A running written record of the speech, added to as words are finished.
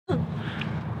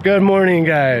Good morning,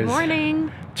 guys. Good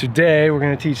morning. Today we're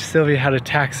going to teach Silvija how to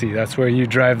taxi. That's where you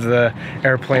drive the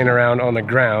airplane around on the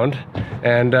ground.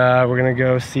 And we're going to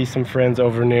go see some friends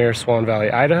over near Swan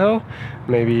Valley, Idaho.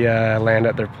 Maybe land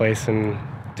at their place and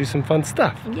do some fun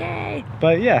stuff. Yay.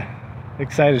 But yeah,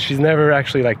 excited. She's never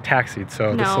actually like taxied,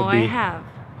 so this will be... No, I have.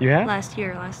 You have? Last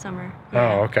summer.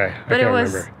 Yeah. Oh, okay. But it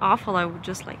was remember. Awful. I would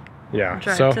just like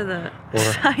drive so to the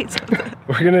sides of the...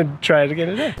 We're going to try it again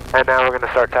today. And now we're going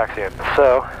to start taxiing.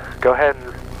 So go ahead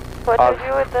and... What do I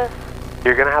do with this?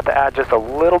 You're going to have to add just a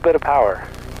little bit of power.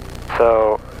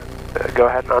 So go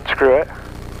ahead and unscrew it.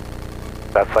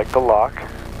 That's like the lock.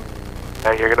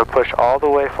 And you're going to push all the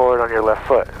way forward on your left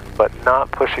foot, but not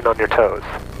pushing on your toes.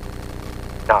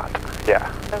 Not,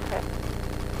 yeah. Okay.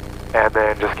 And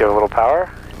then just give a little power.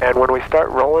 And when we start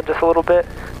rolling just a little bit,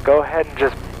 go ahead and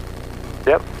just,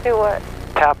 Do what?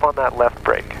 tap on that left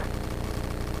brake.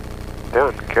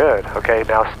 Doing good. Okay,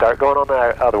 now start going on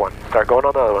the other one. Start going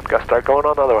on the other one. Go, start going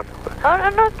on the other one. Oh,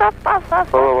 no, stop.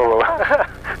 Whoa.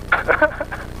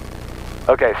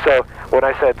 Okay, so when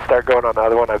I said start going on the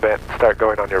other one, I meant start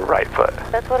going on your right foot.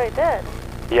 That's what I did.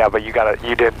 Yeah, but you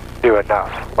didn't do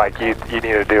enough. Like you need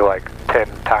to do like 10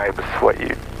 times what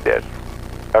you did.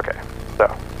 Okay,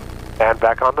 so, and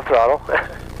back on the throttle.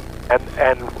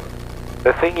 and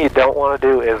the thing you don't want to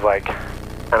do is like,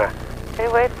 kind of. Hey,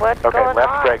 wait, what's going on?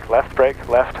 Okay, left brake,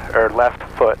 left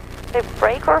foot. Hey,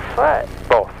 brake or foot?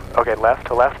 Both. Okay, left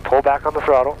to left, pull back on the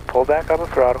throttle,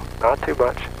 not too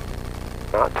much.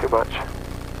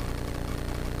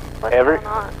 What's going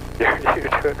on? You're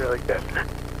doing really good.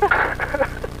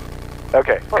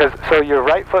 Okay, so your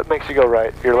right foot makes you go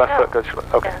right, your left foot goes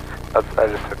left. Okay, yeah. I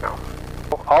just said no.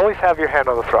 Always have your hand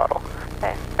on the throttle.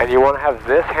 Okay. And you want to have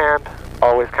this hand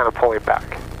always kind of pulling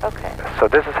back. Okay. So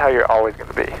this is how you're always going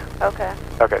to be. Okay.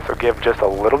 Okay, so give just a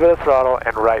little bit of throttle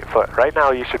and right foot. Right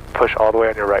now you should push all the way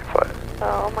on your right foot.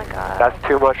 Oh my god. That's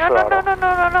too much throttle.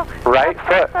 No. Right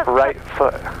foot.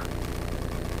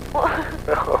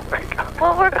 Oh my god.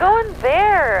 Well, we're going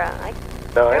there.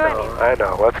 I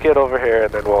know. Let's get over here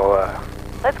and then we'll...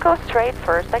 Let's go straight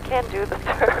first. I can't do the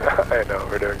turn. I know,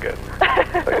 we're doing good.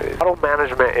 Throttle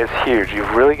management is huge.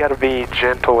 You've really got to be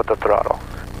gentle with the throttle.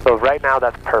 So right now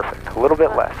that's perfect. A little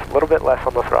bit less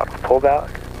on the throttle. Pull back.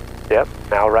 Yep.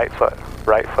 Now right foot,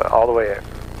 all the way in,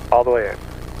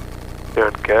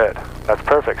 Doing good. That's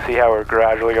perfect. See how we're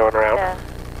gradually going around? Yeah.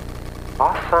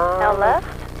 Awesome. Now left.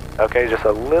 Okay, just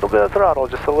a little bit of throttle,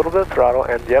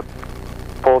 and yep,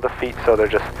 pull the feet so they're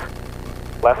just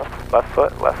left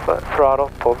foot, throttle,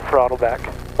 pull the throttle back,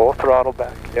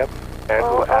 yep, and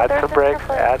we'll add some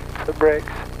brakes,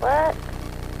 What?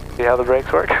 See how the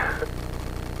brakes work?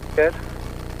 Good.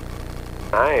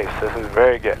 Nice, this is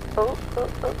very good.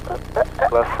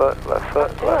 Left foot,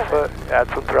 add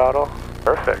some throttle,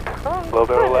 perfect. A little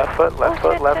bit of left foot.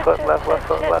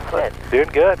 Doing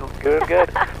good.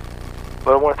 A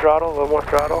little more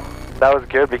throttle. That was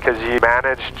good because you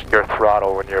managed your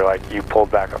throttle when you pulled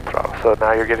back on throttle. So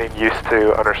now you're getting used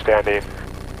to understanding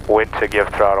when to give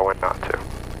throttle, when not to.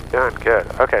 Doing good.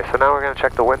 Okay, so now we're going to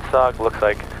check the windsock. Looks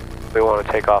like we want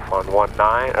to take off on 1.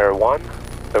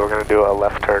 So we're going to do a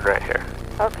left turn right here.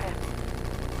 Okay.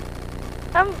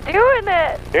 I'm doing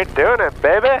it. You're doing it,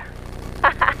 baby.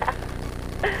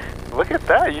 Look at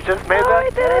that. You just made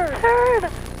that turn. I did a turn.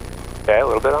 Okay, a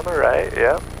little bit on the right.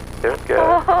 Yep. Doing good.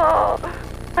 Oh.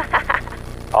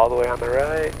 All the way on the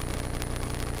right.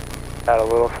 Add a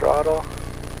little throttle.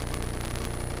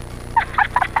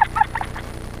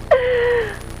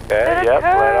 Okay, yep,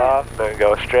 let off. Then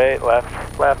go straight,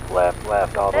 left,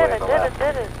 all the way on the left.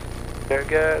 Did it. Doing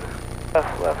good.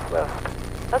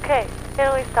 Left. Okay,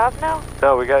 can we stop now?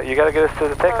 No, you gotta get us to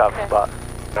the takeoff spot.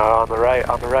 Now on the right.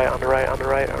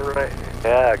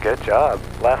 Yeah, good job.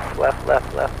 Left.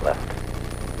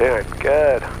 Doing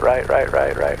good. Right.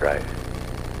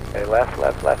 Okay, left.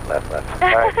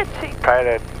 Alright, try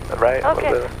to right.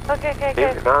 Okay.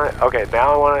 Okay,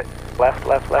 now I want it left.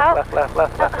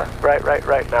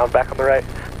 Right. Now back on the right.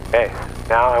 Okay,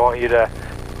 now I want you to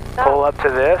pull up to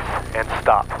this and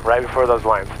stop right before those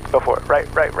lines. Go for it. Right.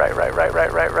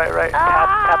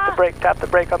 Tap the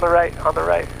brake on the right.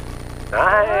 Nice.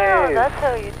 Oh, that's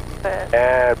how you do it.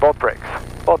 And both brakes.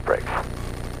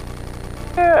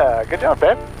 Yeah, good job,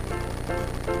 Ben.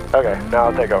 Okay, now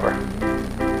I'll take over.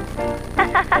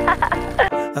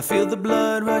 I feel the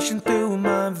blood rushing through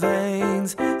my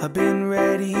veins. I've been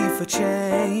ready for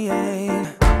change.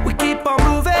 We keep on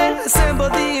moving, assemble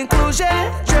the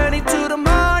inclusion. Journey to the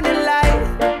morning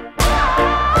light.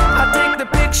 I'll take the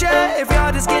picture if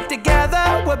y'all just get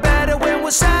together. We're better when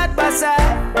we're side by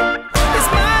side. It's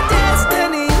my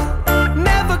destiny.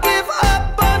 Never give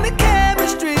up on the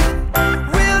chemistry.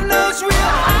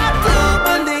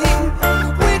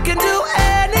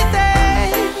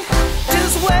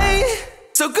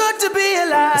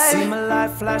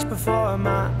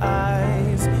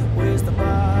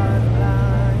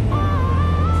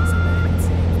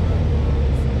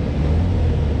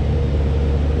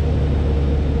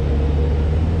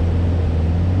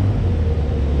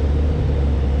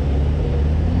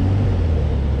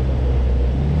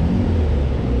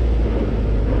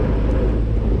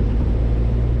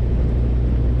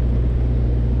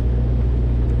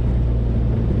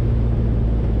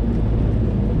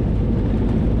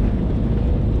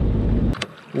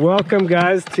 Welcome,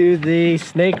 guys, to the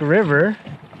Snake River.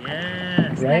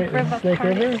 Yes. Right? Snake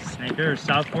River. Snake River,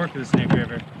 South Fork of the Snake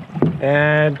River.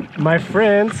 And my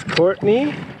friends,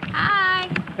 Courtney. Hi.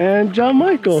 And John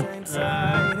Michael.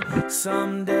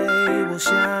 Someday we'll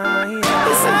shine. It's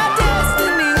our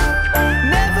destiny.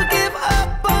 Never give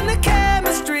up on the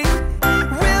chemistry.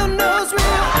 Real knows real.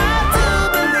 I do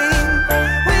believe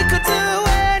we could do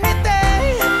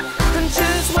anything and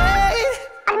just wait.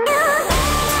 A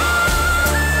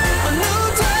new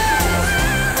day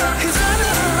is on the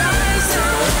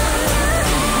horizon.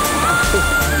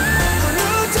 A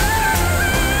new day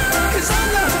is on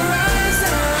the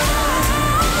horizon.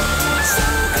 So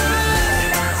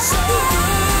good, so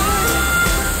good,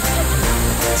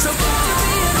 so good to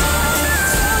be alive.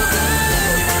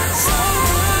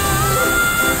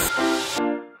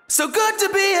 So good to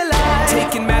be alive.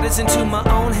 Taking matters into my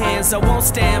own hands. I won't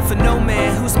stand for no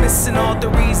man who's missing all the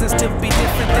reasons to be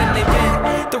different than they've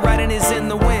been. The writing is in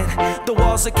the wind. The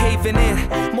walls are caving in.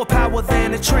 More power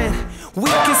than a trend. We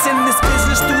can send this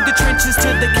business through the trenches to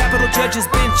the Capitol judges'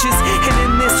 benches. And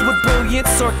in this with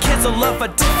brilliance or kids will love our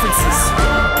differences.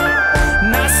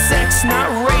 Not sex,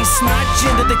 not race, not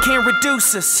gender, they can't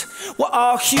reduce us. We're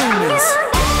all humans.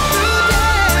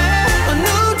 A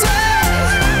new day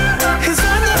is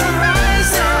on the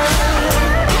horizon.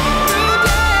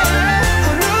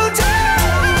 A new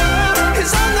day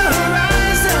is on the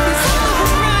horizon.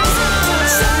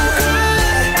 So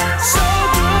good, so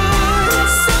good,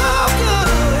 so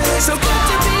good, so good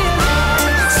to be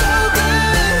alive. So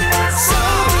good, so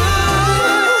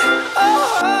good,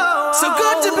 oh, so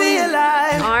good to be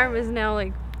alive. My arm is now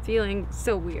like feeling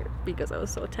so weird because I was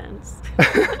so tense.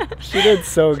 She did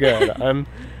so good.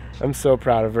 I'm so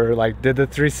proud of her. Like, did the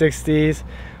 360s,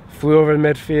 flew over the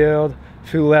midfield,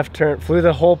 flew left turn, flew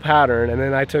the whole pattern, and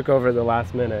then I took over the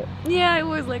last minute. Yeah, I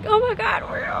was like, oh my god,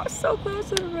 we're so close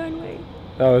to the runway.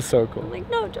 That was so cool. I'm like,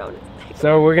 no, Jonas.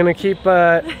 So we're gonna keep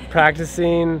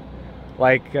practicing,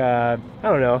 like, I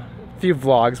don't know, a few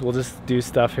vlogs. We'll just do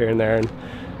stuff here and there. And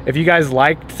if you guys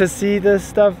like to see this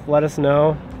stuff, let us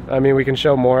know. I mean, we can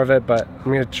show more of it, but I'm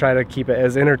gonna try to keep it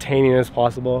as entertaining as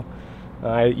possible.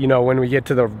 You know, when we get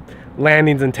to the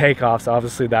landings and takeoffs,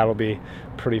 obviously that'll be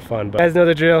pretty fun. But you guys know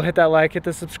the drill. Hit that like, hit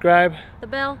the subscribe, The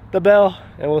bell.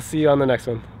 and we'll see you on the next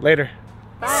one. Later.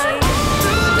 Bye.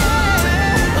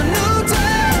 A new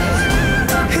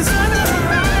day is on the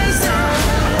horizon.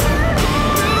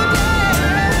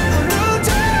 A new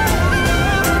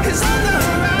day is on the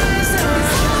horizon.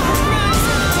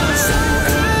 So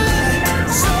good,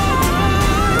 so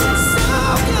good, so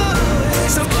good,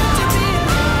 so good to be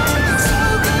alive. So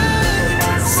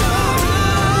good, so good,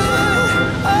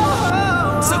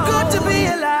 oh, so good to be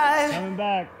alive. Coming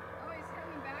back.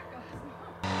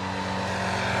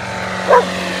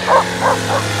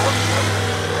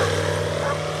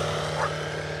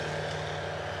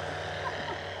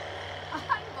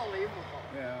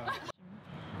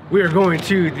 We are going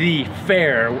to the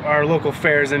fair, our local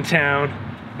fairs in town,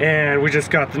 and we just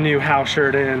got the new house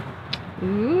shirt in.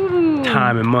 Ooh.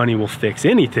 Time and money will fix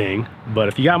anything, but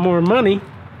if you got more money,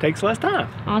 it takes less time.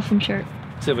 Awesome shirt.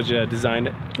 Silvija designed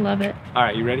it. Love it. All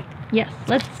right, you ready? Yes,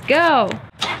 let's go.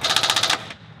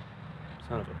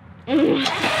 Son of a...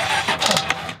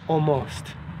 Almost.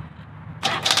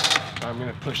 I'm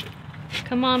gonna push it.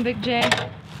 Come on, Big J.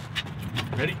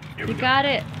 Ready? Here we You go. got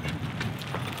it.